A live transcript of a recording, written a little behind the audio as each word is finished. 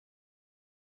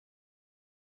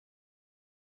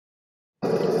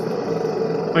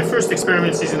My first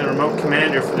experiments using the remote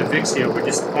commander for the Vixia were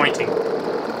disappointing.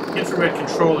 Infrared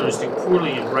controllers do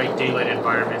poorly in bright daylight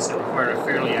environments and require a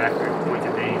fairly accurate point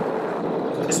of aim.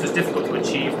 This was difficult to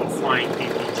achieve while flying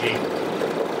PPG.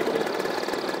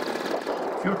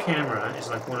 If your camera is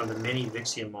like one of the many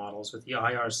Vixia models with the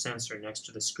IR sensor next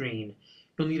to the screen,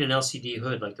 you'll need an LCD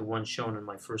hood like the one shown in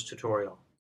my first tutorial.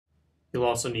 You'll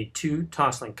also need two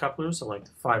TOSLink couplers, like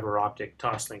the fiber optic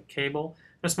TOSLink cable,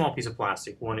 and a small piece of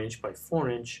plastic 1 inch by 4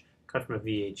 inch cut from a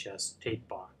VHS tape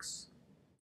box.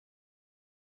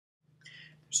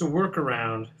 There's a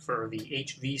workaround for the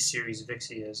HV series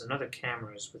Vixias and other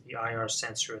cameras with the IR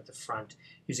sensor at the front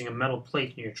using a metal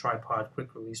plate near your tripod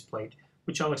quick release plate,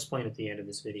 which I'll explain at the end of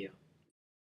this video.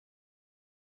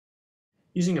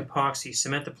 Using epoxy,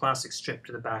 cement the plastic strip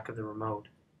to the back of the remote.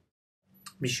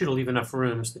 Be sure to leave enough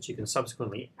room so that you can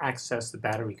subsequently access the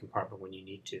battery compartment when you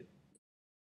need to.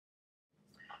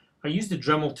 I used a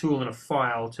Dremel tool and a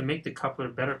file to make the coupler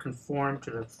better conform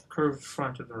to the curved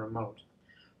front of the remote.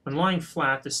 When lying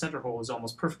flat, the center hole is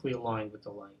almost perfectly aligned with the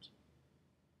light.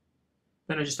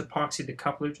 Then I just epoxied the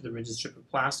coupler to the rigid strip of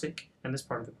plastic, and this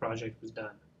part of the project was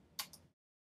done.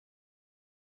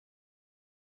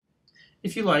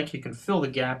 If you like, you can fill the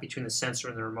gap between the sensor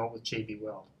and the remote with JB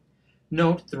Weld.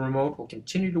 Note, the remote will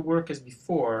continue to work as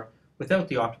before without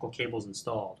the optical cables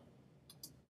installed.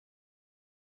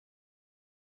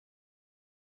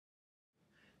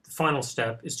 The final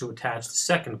step is to attach the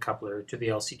second coupler to the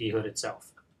LCD hood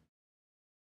itself.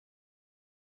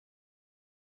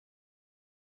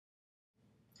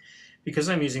 Because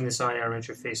I'm using this IR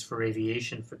interface for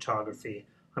aviation photography,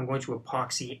 I'm going to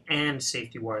epoxy and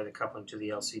safety wire the coupling to the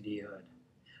LCD hood.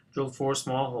 Drilled 4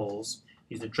 small holes.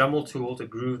 Use the Dremel tool to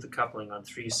groove the coupling on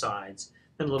 3 sides,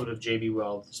 then a little bit of JB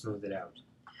Weld to smooth it out.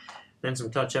 Then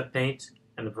some touch-up paint,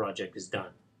 and the project is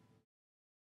done.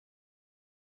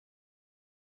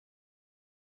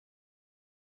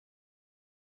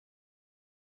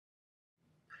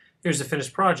 Here's the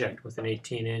finished project with an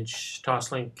 18-inch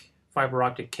TOSLink fiber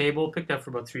optic cable picked up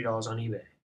for about $3 on eBay.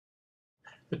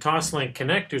 The TOSLink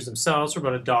connectors themselves are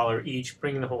about $1 each,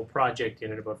 bringing the whole project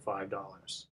in at about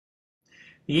 $5.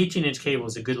 The 18-inch cable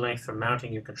is a good length for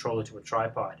mounting your controller to a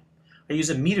tripod. I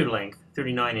use a meter-length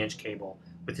 39-inch cable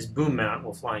with this boom mount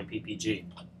while flying PPG.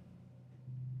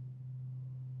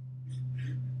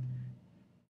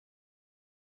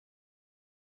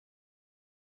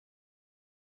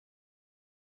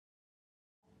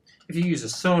 If you use a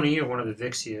Sony or one of the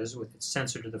Vixias with its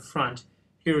sensor to the front,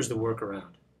 here is the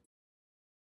workaround.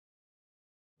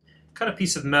 Cut a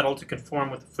piece of metal to conform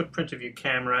with the footprint of your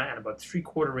camera and about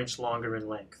 3/4 inch longer in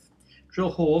length. Drill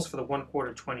holes for the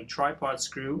 1/4 20 tripod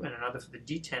screw and another for the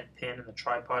detent pin in the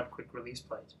tripod quick release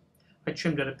plate. I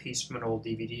trimmed out a piece from an old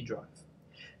DVD drive.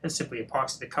 And simply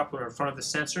epoxy the coupler in front of the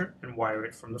sensor and wire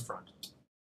it from the front.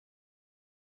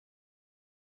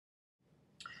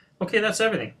 Okay, that's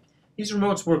everything. These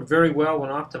remotes work very well when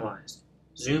optimized.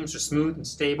 Zooms are smooth and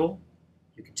stable.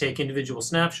 You can take individual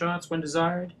snapshots when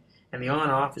desired, and the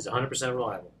on-off is 100%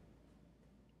 reliable.